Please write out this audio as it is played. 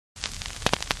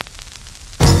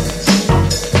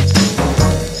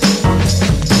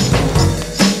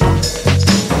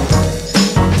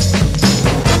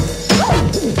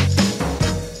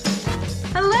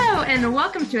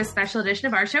a special edition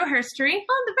of our show, Herstory,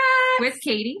 on the Racks with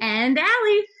Katie and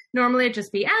Allie. Normally it'd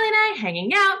just be Allie and I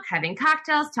hanging out, having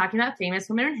cocktails, talking about famous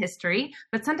women in history,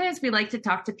 but sometimes we like to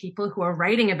talk to people who are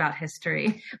writing about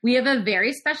history. We have a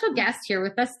very special guest here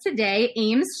with us today,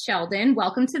 Ames Sheldon.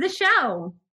 Welcome to the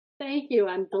show. Thank you.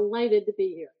 I'm delighted to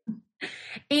be here.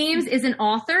 Ames is an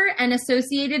author and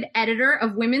associated editor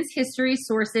of Women's History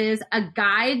Sources, a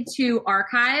guide to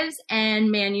archives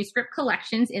and manuscript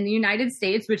collections in the United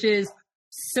States, which is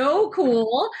so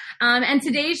cool. And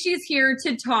today she's here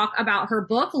to talk about her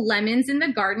book, Lemons in the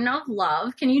Garden of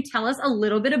Love. Can you tell us a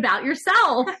little bit about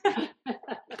yourself?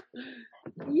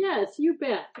 Yes, you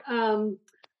bet. I've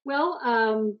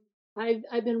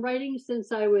been writing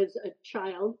since I was a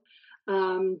child.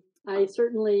 I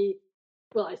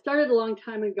started a long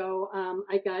time ago.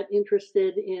 I got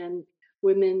interested in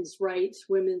women's rights,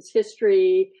 women's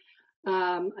history.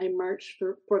 I marched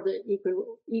for the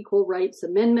Equal Rights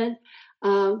Amendment.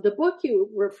 The book you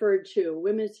referred to,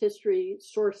 Women's History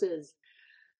Sources,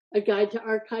 A Guide to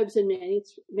Archives and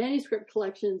Manuscript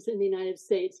Collections in the United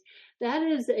States, that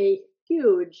is a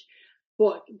huge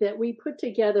book that we put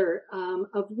together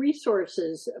of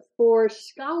resources for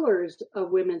scholars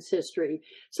of women's history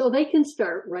so they can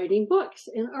start writing books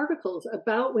and articles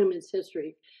about women's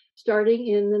history starting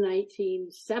in the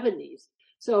 1970s.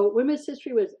 So women's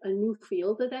history was a new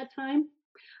field at that time.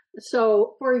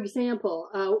 So, for example,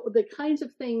 the kinds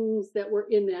of things that were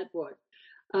in that book.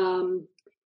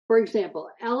 For example,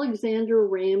 Alexander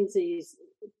Ramsey's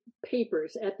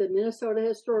papers at the Minnesota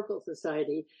Historical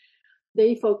Society,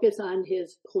 they focus on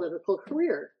his political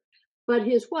career. But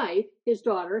his wife, his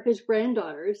daughter, his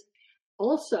granddaughters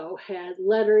also had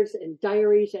letters and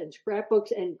diaries and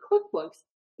scrapbooks and cookbooks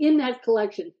in that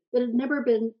collection that had never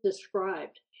been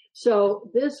described. So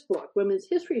this book, Women's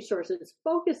History Sources,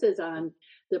 focuses on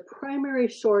the primary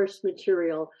source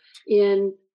material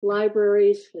in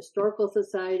libraries, historical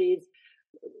societies,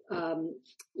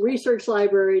 research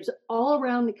libraries all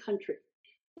around the country.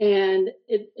 And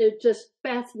it's just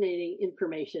fascinating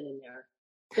information in there.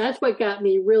 That's what got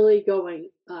me really going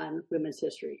on women's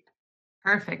history.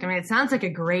 Perfect. I mean, it sounds like a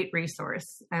great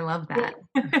resource. I love that.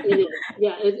 It is.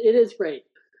 Yeah, it is great.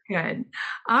 Good.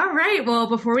 All right. Well,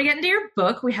 before we get into your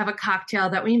book, we have a cocktail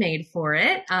that we made for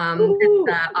it.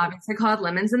 It's obviously called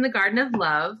Lemons in the Garden of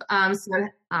Love. So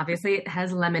obviously it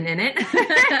has lemon in it.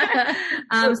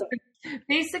 So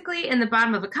basically, in the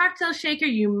bottom of a cocktail shaker,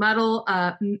 you muddle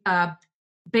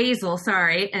basil,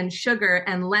 and sugar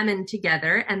and lemon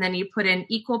together, and then you put in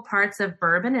equal parts of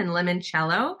bourbon and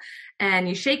limoncello, and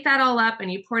you shake that all up, and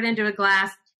you pour it into a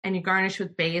glass, and you garnish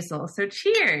with basil. So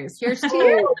cheers. Cheers to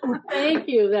you. Thank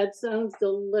you. That sounds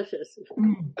delicious.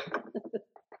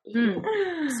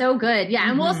 So good. Yeah,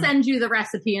 and we'll send you the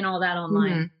recipe and all that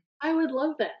online. I would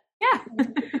love that. Yeah.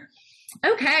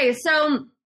 Okay, so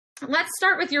let's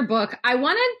start with your book. I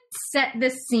want to set the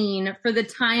scene for the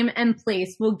time and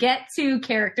place. We'll get to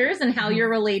characters and how you're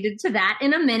related to that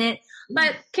in a minute.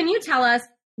 But can you tell us,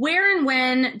 where and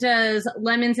when does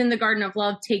Lemons in the Garden of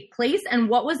Love take place, and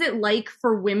what was it like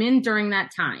for women during that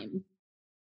time?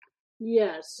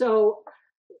 Yeah, so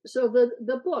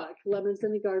the book, Lemons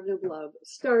in the Garden of Love,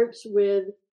 starts with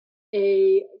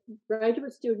a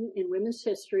graduate student in women's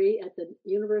history at the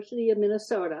University of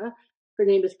Minnesota. Her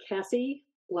name is Cassie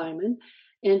Lyman,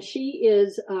 and she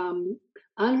is on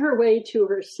her way to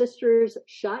her sister's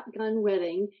shotgun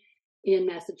wedding in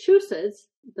Massachusetts,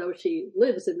 though she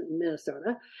lives in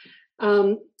Minnesota.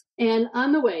 And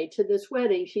on the way to this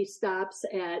wedding, she stops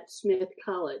at Smith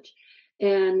College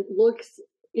and looks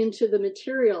into the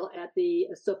material at the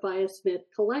Sophia Smith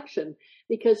collection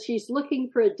because she's looking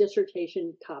for a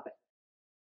dissertation topic.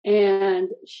 And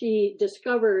she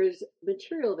discovers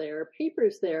material there,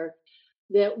 papers there,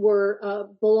 that were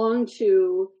belonged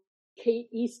to Kate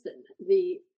Easton,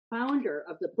 the founder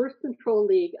of the Birth Control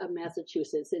League of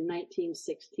Massachusetts in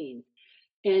 1916.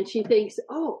 And she thinks,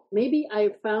 oh, maybe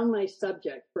I found my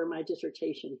subject for my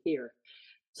dissertation here.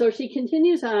 So she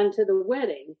continues on to the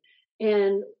wedding.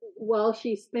 And while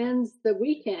she spends the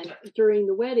weekend during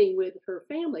the wedding with her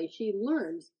family, she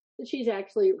learns that she's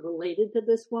actually related to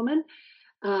this woman,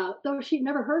 though she'd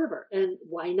never heard of her. And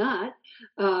why not?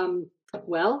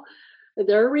 Well,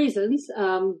 there are reasons.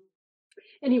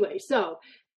 Anyway, so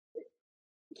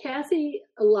Cassie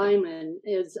Lyman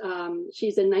is,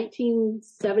 she's a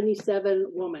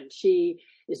 1977 woman. She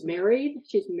is married.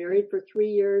 She's married for 3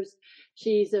 years.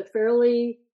 She's a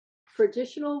fairly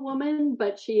traditional woman,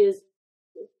 but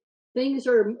things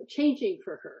are changing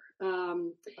for her.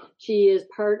 She is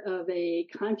part of a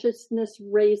consciousness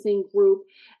raising group,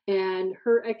 and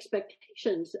her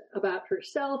expectations about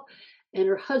herself and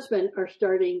her husband are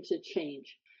starting to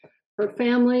change. her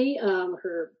family,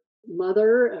 her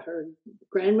mother, her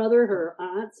grandmother, her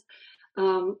aunts,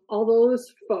 all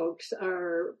those folks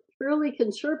are fairly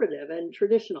conservative and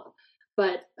traditional,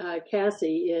 but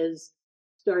Cassie is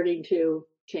starting to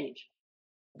change.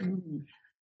 Mm-hmm.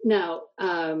 Now,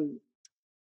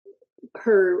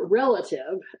 her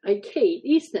relative, Kate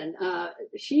Easton,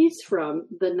 she's from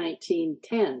the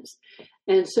 1910s.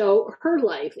 And so her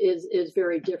life is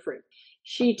very different.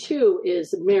 She too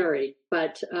is married,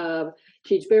 but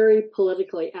she's very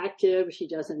politically active. She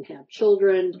doesn't have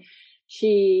children.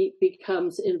 She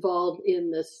becomes involved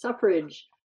in the suffrage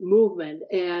movement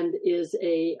and is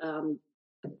a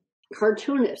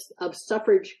cartoonist of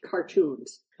suffrage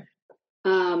cartoons.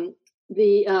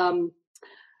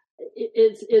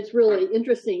 It's really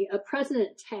interesting.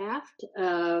 President Taft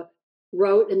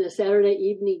wrote in the Saturday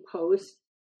Evening Post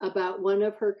about one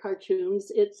of her cartoons.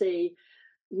 It's a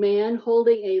man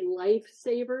holding a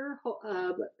lifesaver,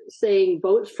 saying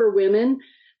 "Votes for Women,"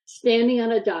 standing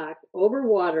on a dock over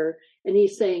water, and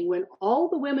he's saying, "When all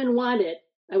the women want it,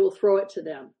 I will throw it to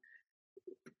them."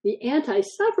 The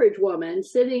anti-suffrage woman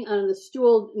sitting on the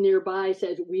stool nearby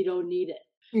says, "We don't need it."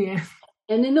 Yeah.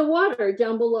 And in the water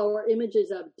down below are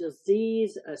images of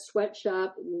disease, a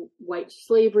sweatshop, white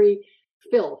slavery,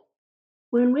 filth.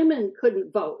 When women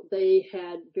couldn't vote, they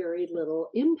had very little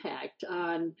impact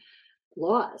on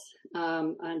laws,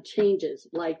 on changes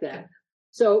like that.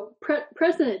 So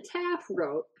President Taft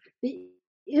wrote, "The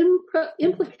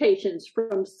implications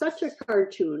from such a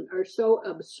cartoon are so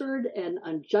absurd and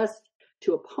unjust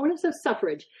to opponents of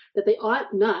suffrage that they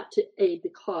ought not to aid the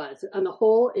cause. On the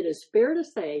whole, it is fair to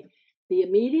say the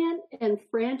immediate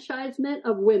enfranchisement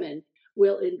of women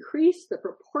will increase the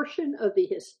proportion of the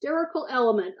hysterical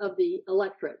element of the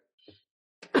electorate."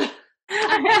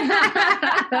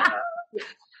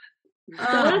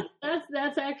 So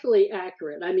that's actually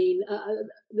accurate. I mean,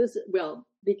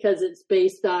 because it's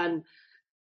based on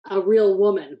a real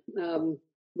woman,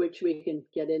 which we can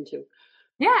get into.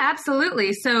 Yeah,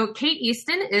 absolutely. So Kate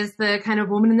Easton is the kind of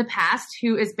woman in the past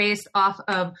who is based off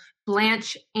of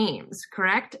Blanche Ames,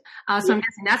 correct? So I'm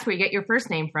guessing that's where you get your first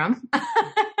name from.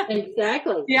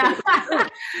 Exactly. Yeah.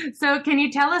 So can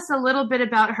you tell us a little bit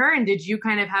about her? And did you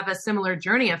kind of have a similar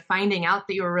journey of finding out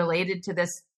that you were related to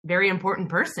this very important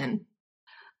person?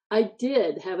 I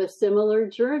did have a similar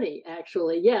journey,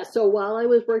 actually. Yeah. So while I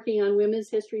was working on women's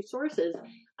history sources,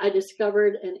 I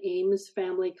discovered an Ames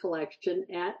family collection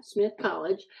at Smith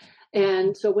College.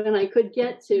 And so when I could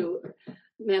get to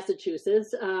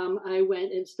Massachusetts, I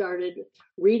went and started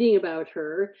reading about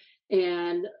her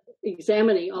and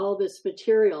examining all this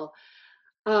material.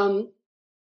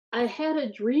 I had a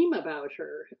dream about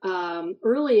her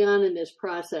early on in this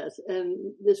process,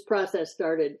 and this process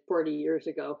started 40 years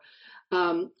ago.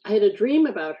 I had a dream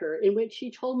about her in which she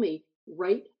told me,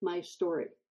 "Write my story."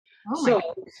 Oh, so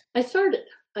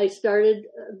I started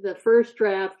the first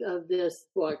draft of this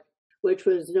book, which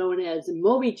was known as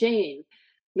Moby Jane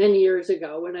many years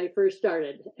ago when I first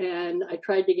started. And I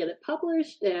tried to get it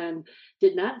published and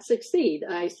did not succeed.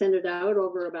 I sent it out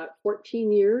over about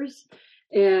 14 years,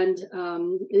 and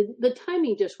the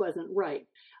timing just wasn't right.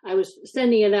 I was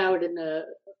sending it out in the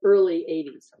early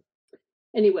 80s.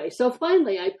 Anyway, so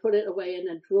finally I put it away in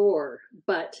a drawer.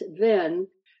 But then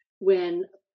when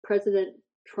President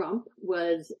Trump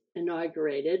was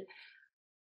inaugurated,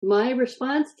 my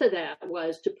response to that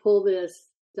was to pull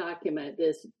this document,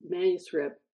 this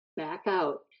manuscript, back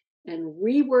out and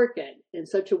rework it in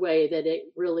such a way that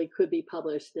it really could be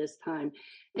published this time.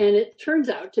 And it turns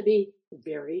out to be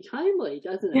very timely,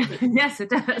 doesn't it? Yes, it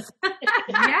does.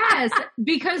 Yes,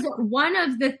 because one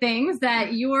of the things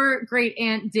that your great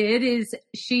aunt did is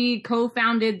she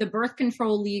co-founded the Birth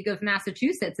Control League of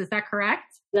Massachusetts. Is that correct?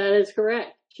 That is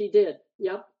correct. She did.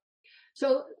 Yep.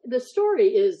 So the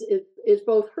story is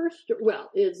both her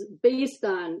is based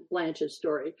on Blanche's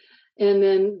story, and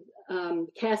then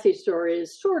Cassie's story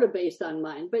is sort of based on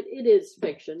mine, but it is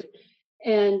fiction.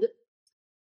 And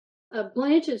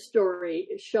Blanche's story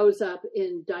shows up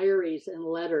in diaries and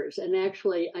letters, and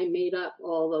actually I made up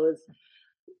all those,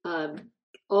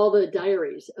 all the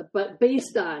diaries, but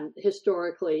based on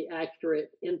historically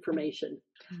accurate information.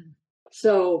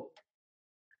 So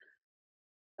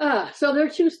there are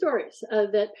two stories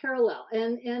that parallel,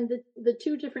 and the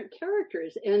two different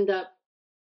characters end up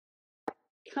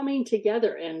coming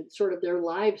together, and sort of their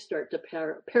lives start to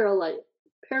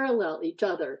parallel each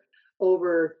other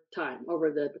over time,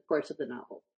 over the course of the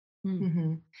novel.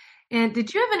 Mm-hmm. And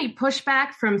did you have any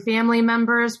pushback from family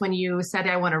members when you said,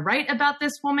 "I want to write about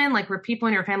this woman"? Like, were people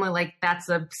in your family like, "That's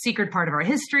a secret part of our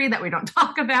history that we don't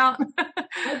talk about"?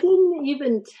 I didn't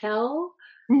even tell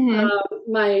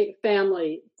my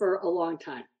family for a long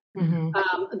time.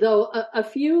 Though a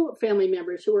few family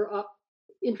members who were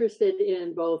interested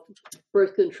in both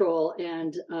birth control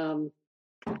and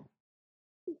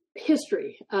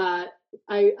history,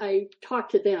 I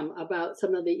talked to them about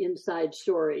some of the inside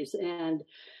stories, and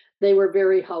they were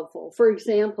very helpful. For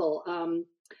example,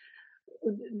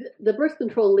 the Birth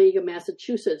Control League of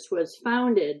Massachusetts was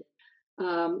founded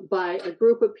by a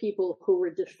group of people who were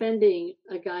defending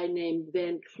a guy named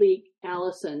Van Cleek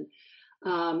Allison,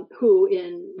 who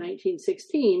in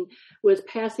 1916 was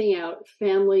passing out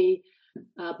family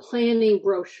planning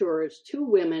brochures to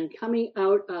women coming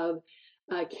out of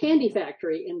a candy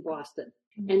factory in Boston.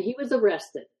 And he was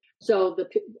arrested. So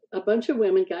a bunch of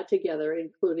women got together,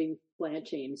 including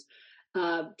Blanche Ames,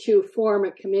 to form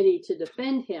a committee to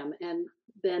defend him. And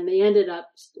then they ended up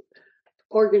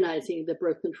organizing the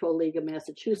Birth Control League of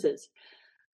Massachusetts.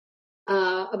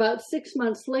 About 6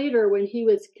 months later, when he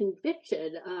was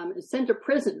convicted and sent to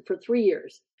prison for 3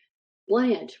 years,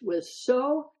 Blanche was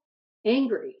so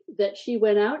angry that she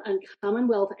went out on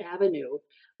Commonwealth Avenue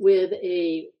with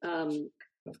a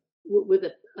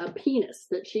penis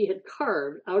that she had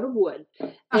carved out of wood.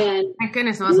 And thank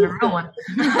goodness it wasn't a real one.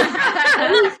 That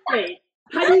was great.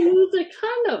 How do you use a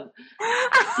condom?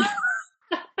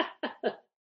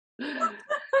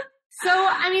 So,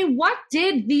 I mean, what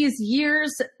did these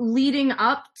years leading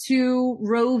up to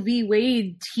Roe v.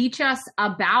 Wade teach us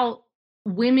about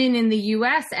women in the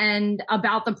U.S. and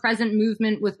about the present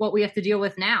movement with what we have to deal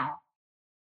with now?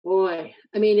 Boy,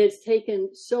 I mean, it's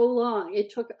taken so long.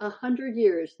 It took 100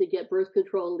 years to get birth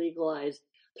control legalized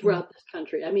throughout this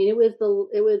country. I mean, it was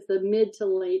the mid to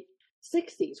late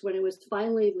 60s when it was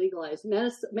finally legalized.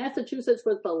 Massachusetts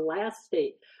was the last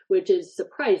state, which is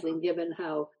surprising given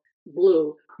how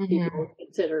blue people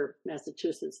consider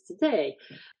Massachusetts today.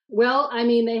 Well, I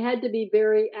mean, they had to be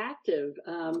very active,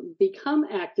 become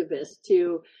activists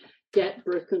to get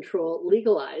birth control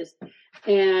legalized.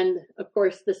 And of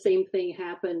course, the same thing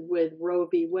happened with Roe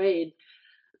v. Wade.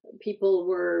 People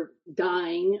were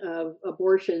dying of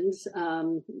abortions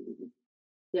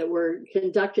that were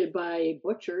conducted by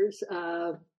butchers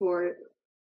for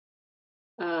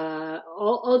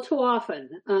all too often.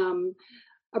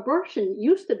 Abortion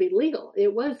used to be legal.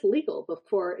 It was legal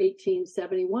before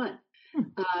 1871.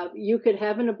 You could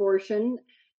have an abortion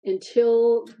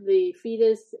until the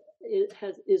fetus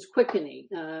is quickening.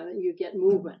 You get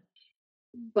movement.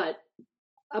 But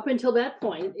up until that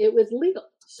point, it was legal.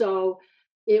 So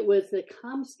it was the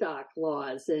Comstock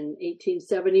laws in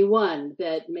 1871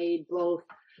 that made both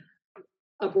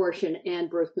abortion and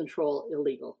birth control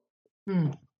illegal.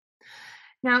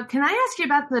 Now, can I ask you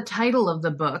about the title of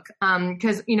the book?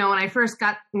 Because when we first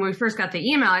got the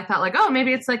email, I thought like, oh,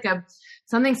 maybe it's like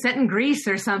something set in Greece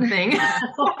or something.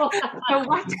 So,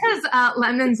 what does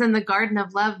Lemons in the Garden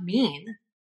of Love mean?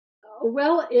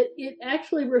 Well, it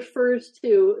actually refers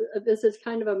to, this is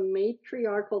kind of a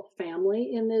matriarchal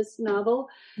family in this novel,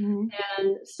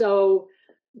 and so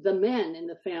the men in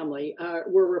the family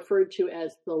were referred to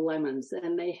as the lemons,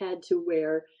 and they had to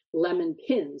wear lemon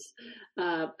pins.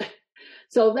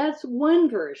 So that's one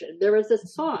version. There was a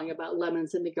song about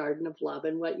lemons in the Garden of Love,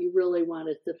 and what you really want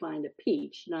is to find a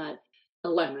peach, not a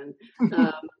lemon.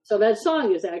 So that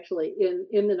song is actually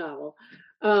in the novel.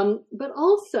 But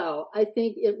also, I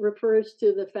think it refers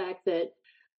to the fact that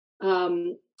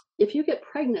if you get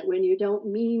pregnant when you don't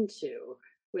mean to,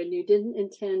 when you didn't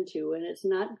intend to, and it's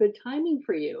not good timing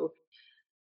for you,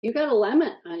 you got a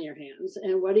lemon on your hands,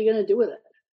 and what are you going to do with it?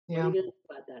 Yeah. What are you going to do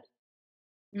about that?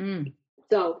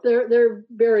 So there are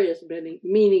various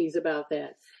meanings about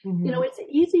that. It's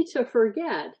easy to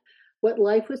forget what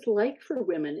life was like for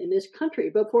women in this country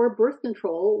before birth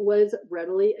control was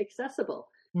readily accessible.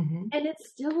 And it's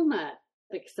still not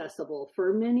accessible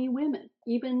for many women,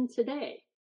 even today.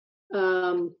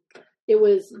 It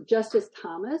was Justice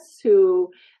Thomas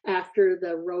who, after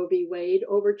the Roe v. Wade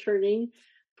overturning,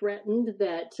 threatened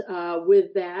that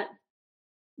with that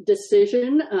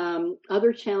decision,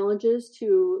 other challenges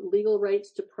to legal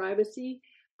rights to privacy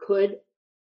could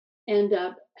end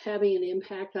up having an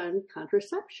impact on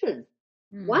contraception.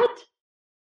 What?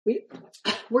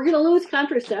 We're going to lose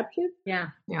contraception? Yeah.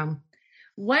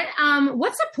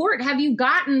 What support have you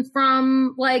gotten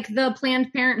from like the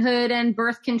Planned Parenthood and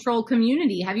birth control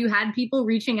community? Have you had people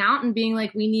reaching out and being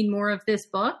like, we need more of this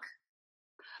book?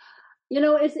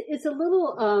 It's a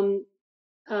little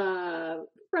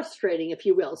frustrating, if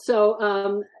you will.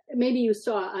 So maybe you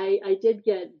saw, I did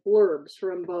get blurbs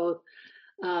from both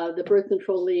the Birth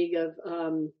Control League of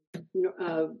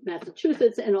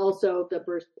Massachusetts and also the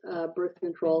Birth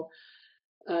Control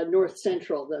North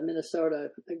Central, the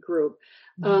Minnesota group.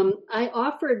 I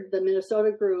offered the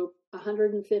Minnesota group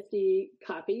 150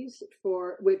 copies,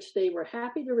 for which they were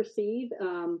happy to receive.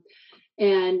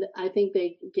 And I think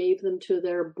they gave them to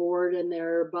their board and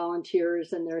their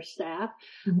volunteers and their staff.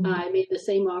 I made the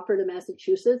same offer to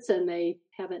Massachusetts, and they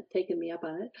haven't taken me up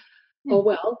on it. Oh,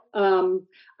 well.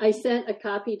 I sent a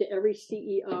copy to every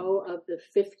CEO of the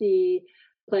 50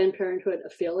 Planned Parenthood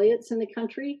affiliates in the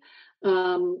country.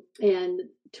 And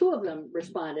 2 of them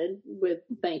responded with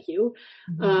thank you.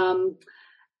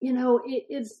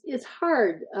 It's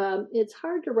hard. It's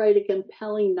hard to write a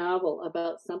compelling novel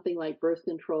about something like birth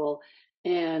control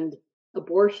and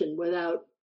abortion without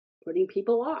putting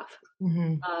people off.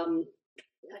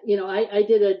 I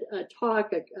did a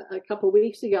talk a couple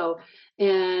weeks ago,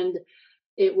 and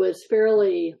it was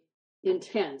fairly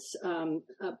intense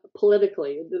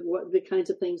politically, the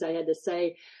kinds of things I had to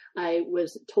say. I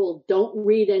was told, don't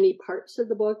read any parts of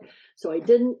the book, so I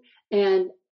didn't.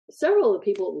 And several of the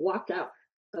people walked out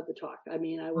of the talk. I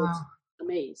mean, I was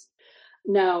amazed.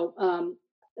 Now,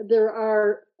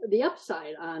 the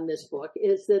upside on this book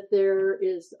is that there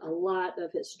is a lot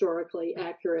of historically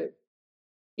accurate,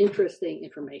 interesting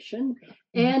information.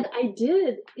 And I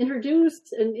did introduce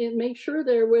and make sure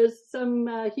there was some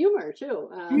humor too,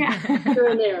 here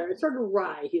and there. Sort of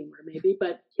wry humor maybe,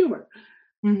 but humor.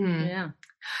 Yeah.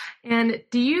 And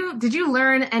did you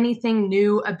learn anything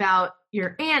new about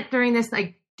your aunt during this?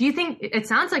 Like, do you think, it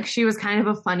sounds like she was kind of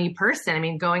a funny person. I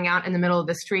mean, going out in the middle of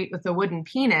the street with a wooden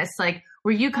penis, like,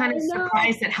 were you kind of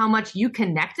surprised at how much you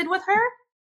connected with her?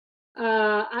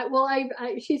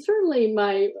 She's certainly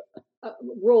my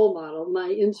role model, my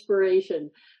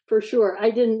inspiration, for sure. I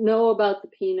didn't know about the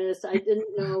penis. I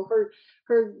didn't know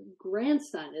her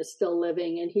grandson is still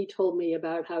living, and he told me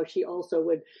about how she also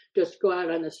would just go out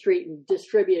on the street and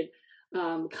distribute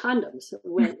condoms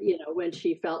when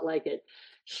she felt like it.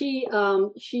 She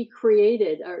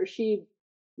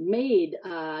made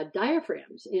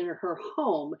diaphragms in her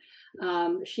home.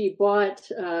 She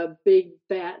bought big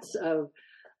vats of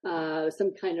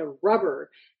some kind of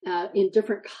rubber in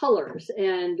different colors,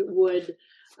 and would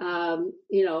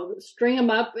string them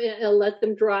up and let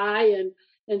them dry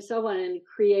and so on, and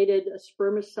created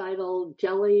spermicidal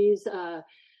jellies.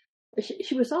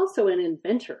 She was also an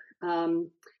inventor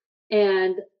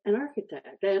and an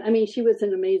architect. And I mean, she was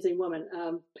an amazing woman.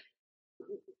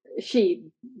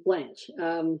 Blanche.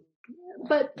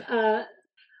 But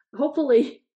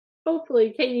hopefully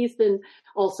Kate Easton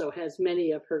also has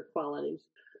many of her qualities.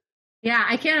 Yeah,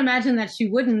 I can't imagine that she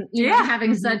wouldn't,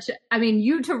 having such, I mean,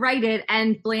 you to write it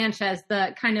and Blanche as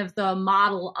the kind of the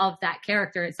model of that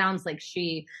character. It sounds like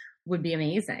she would be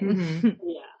amazing.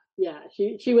 Yeah.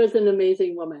 She was an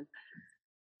amazing woman.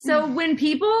 So when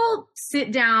people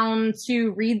sit down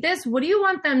to read this, what do you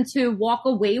want them to walk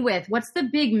away with? What's the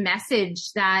big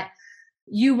message that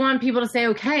you want people to say,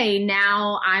 okay,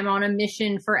 now I'm on a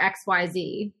mission for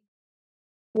XYZ?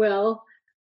 Well,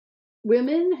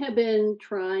 women have been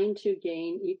trying to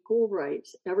gain equal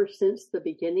rights ever since the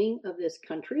beginning of this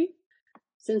country,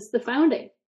 since the founding.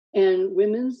 And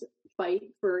women's fight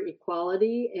for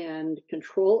equality and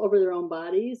control over their own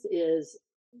bodies is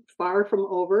far from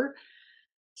over.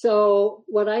 So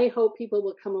what I hope people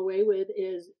will come away with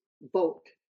is vote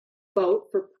for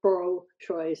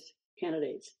pro-choice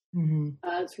candidates.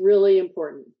 It's really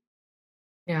important.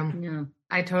 Yeah,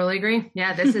 I totally agree.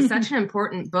 Yeah, this is such an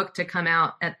important book to come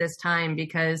out at this time,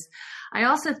 because I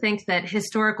also think that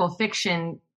historical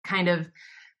fiction kind of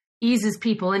eases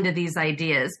people into these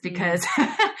ideas, because,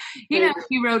 if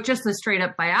you wrote just a straight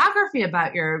up biography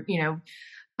about your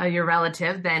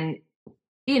relative, then,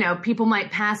 people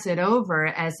might pass it over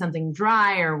as something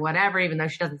dry or whatever, even though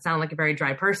she doesn't sound like a very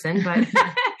dry person. But,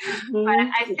 but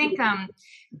I think,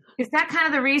 is that kind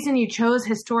of the reason you chose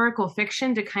historical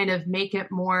fiction, to kind of make it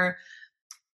more,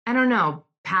 I don't know,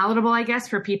 palatable, I guess,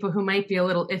 for people who might be a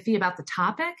little iffy about the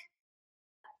topic?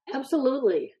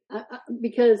 Absolutely.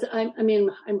 Because I'm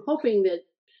hoping that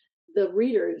the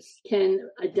readers can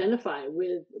identify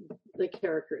with the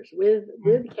characters, with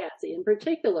Cassie in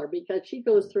particular, because she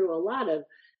goes through a lot of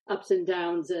ups and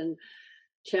downs and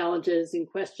challenges and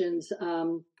questions.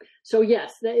 So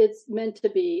yes, it's meant to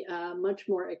be much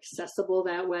more accessible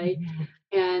that way.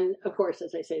 And of course,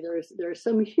 as I say, there's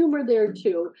some humor there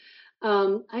too.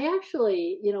 I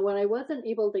actually, when I wasn't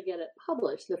able to get it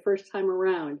published the first time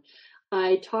around,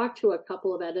 I talked to a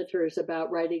couple of editors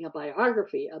about writing a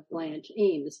biography of Blanche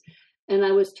Ames. And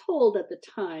I was told at the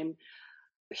time,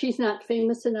 she's not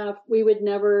famous enough. We would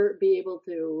never be able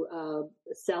to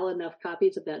sell enough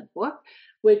copies of that book,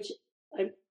 which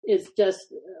is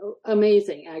just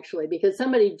amazing, actually, because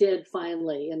somebody did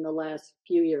finally, in the last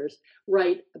few years,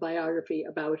 write a biography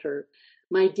about her.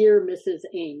 My Dear Mrs.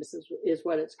 Ames is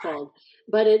what it's called.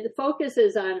 But it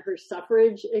focuses on her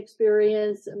suffrage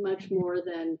experience much more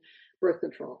than birth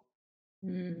control.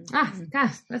 Ah,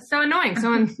 gosh, that's so annoying.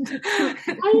 Someone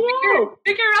I know.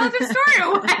 figure out the story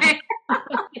away.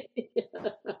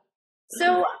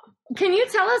 So can you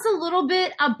tell us a little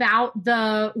bit about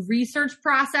the research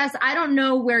process? I don't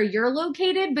know where you're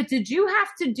located, but did you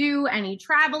have to do any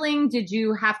traveling? Did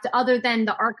you have to, other than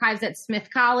the archives at Smith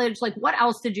College, like what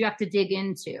else did you have to dig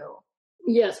into?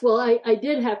 Yes, well, I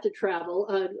did have to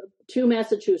travel to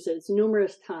Massachusetts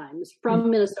numerous times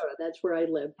from Minnesota. That's where I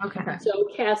live. Okay. So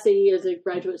Cassie is a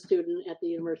graduate student at the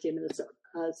University of Minnesota.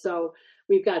 So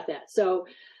we've got that. So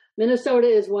Minnesota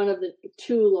is one of the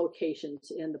 2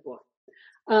 locations in the book.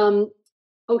 So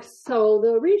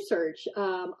the research,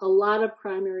 a lot of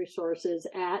primary sources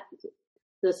at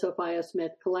the Sophia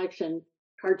Smith collection,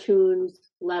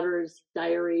 cartoons, letters,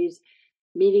 diaries,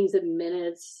 meetings and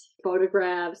minutes,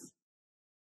 photographs,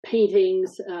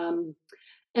 paintings.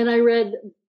 And I read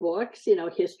books,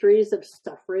 histories of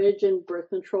suffrage and birth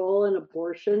control and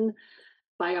abortion,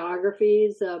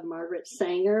 biographies of Margaret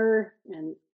Sanger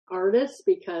and artists,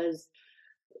 because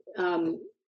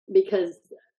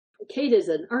Kate is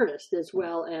an artist as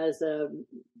well as a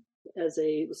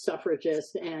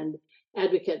suffragist and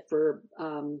advocate for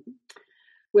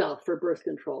birth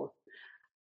control.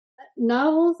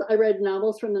 Novels, I read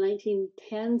novels from the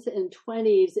 1910s and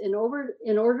 20s in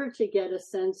order to get a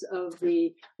sense of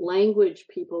the language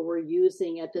people were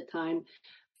using at the time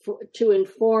to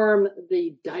inform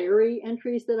the diary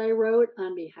entries that I wrote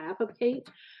on behalf of Kate.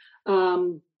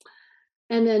 And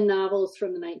then novels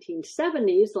from the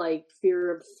 1970s, like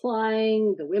Fear of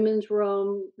Flying, The Women's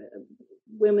Room,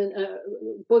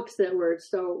 books that were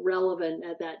so relevant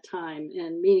at that time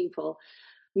and meaningful.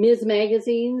 Ms.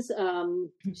 magazines,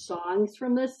 songs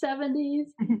from the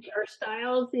 70s,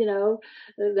 hairstyles,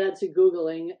 that's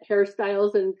Googling,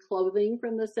 hairstyles and clothing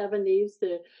from the 70s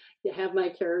to have my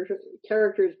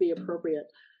characters be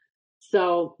appropriate.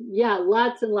 So, yeah,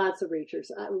 lots and lots of research.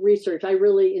 I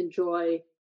really enjoy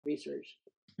research.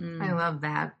 I love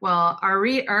that. Well,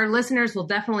 our listeners will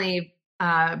definitely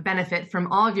benefit from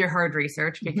all of your hard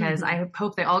research, because I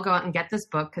hope they all go out and get this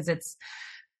book, because it's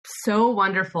so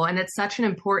wonderful and it's such an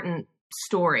important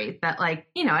story that,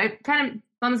 it kind of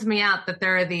bums me out that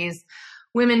there are these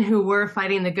women who were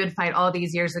fighting the good fight all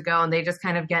these years ago and they just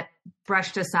kind of get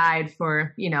brushed aside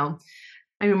for,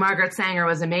 Margaret Sanger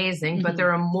was amazing, but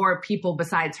there are more people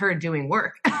besides her doing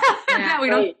work that we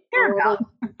don't care about.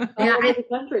 All over the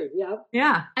country, yeah.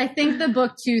 Yeah. I think the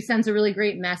book, too, sends a really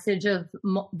great message of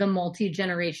the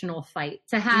multi-generational fight.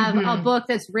 To have a book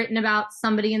that's written about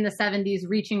somebody in the 70s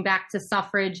reaching back to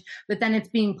suffrage, but then it's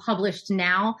being published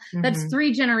now. That's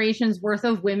 3 generations worth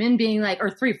of women being like, or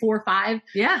 3, 4, 5.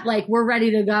 Yeah. Like, we're ready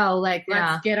to go. Like,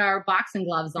 let's get our boxing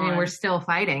gloves on. I mean, we're still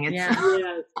fighting. It's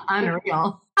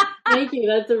unreal. Thank you.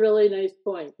 That's a really nice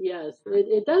point. Yes,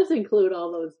 it does include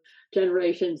all those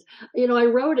generations. I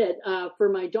wrote it for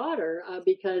my daughter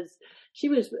because she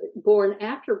was born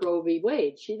after Roe v.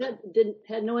 Wade. She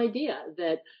had no idea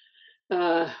that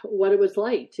what it was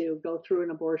like to go through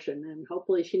an abortion, and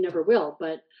hopefully she never will.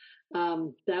 But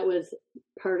that was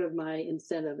part of my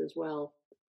incentive as well.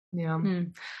 Yeah.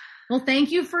 Well,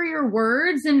 thank you for your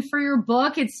words and for your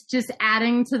book. It's just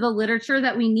adding to the literature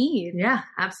that we need. Yeah,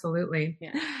 absolutely.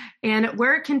 Yeah. And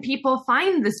where can people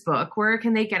find this book? Where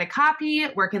can they get a copy?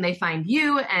 Where can they find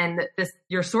you and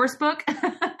your source book?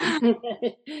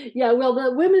 Yeah, well,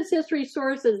 the Women's History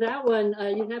Sources, that one,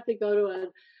 you have to go to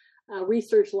a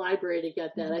research library to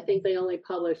get that. I think they only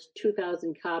published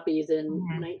 2,000 copies in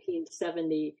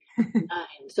 1979.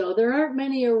 So there aren't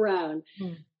many around.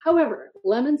 However,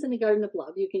 Lemons in the Garden of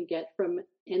Love, you can get from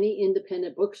any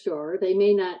independent bookstore. They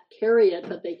may not carry it,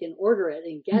 but they can order it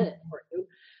and get it for you.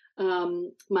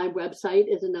 My website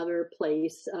is another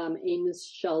place,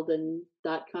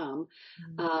 amyssheldon.com,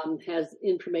 has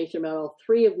information about all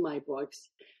 3 of my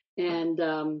books and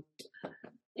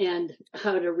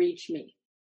how to reach me.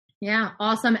 Yeah,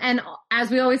 awesome. And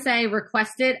as we always say,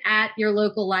 request it at your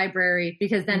local library,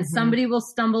 because then somebody will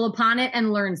stumble upon it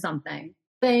and learn something.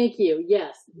 Thank you.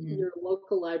 Yes, your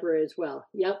local library as well.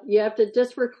 Yep, you have to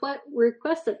just request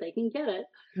it. They can get it.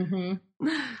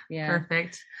 Yeah,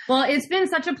 perfect. Well, it's been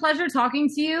such a pleasure talking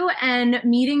to you and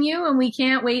meeting you, and we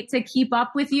can't wait to keep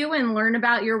up with you and learn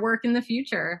about your work in the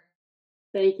future.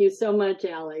 Thank you so much,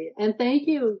 Allie. And thank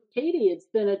you, Katie. It's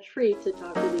been a treat to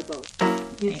talk with you both.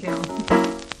 You too.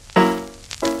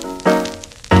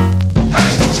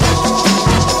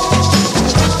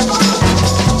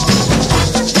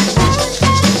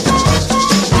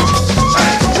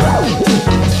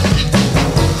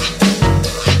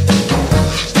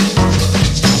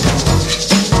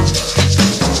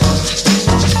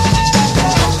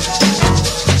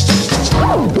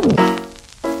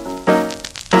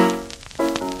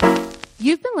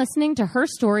 listening to Her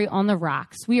Story on the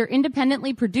Rocks. We are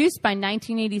independently produced by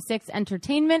 1986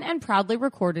 Entertainment and proudly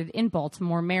recorded in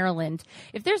Baltimore, Maryland.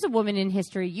 If there's a woman in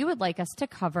history you would like us to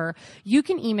cover, you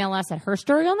can email us at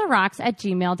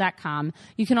herstoryontheRocks@gmail.com.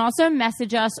 You can also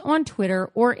message us on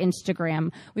Twitter or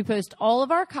Instagram. We post all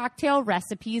of our cocktail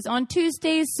recipes on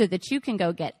Tuesdays so that you can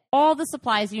go get all the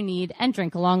supplies you need and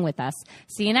drink along with us.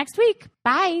 See you next week.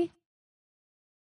 Bye.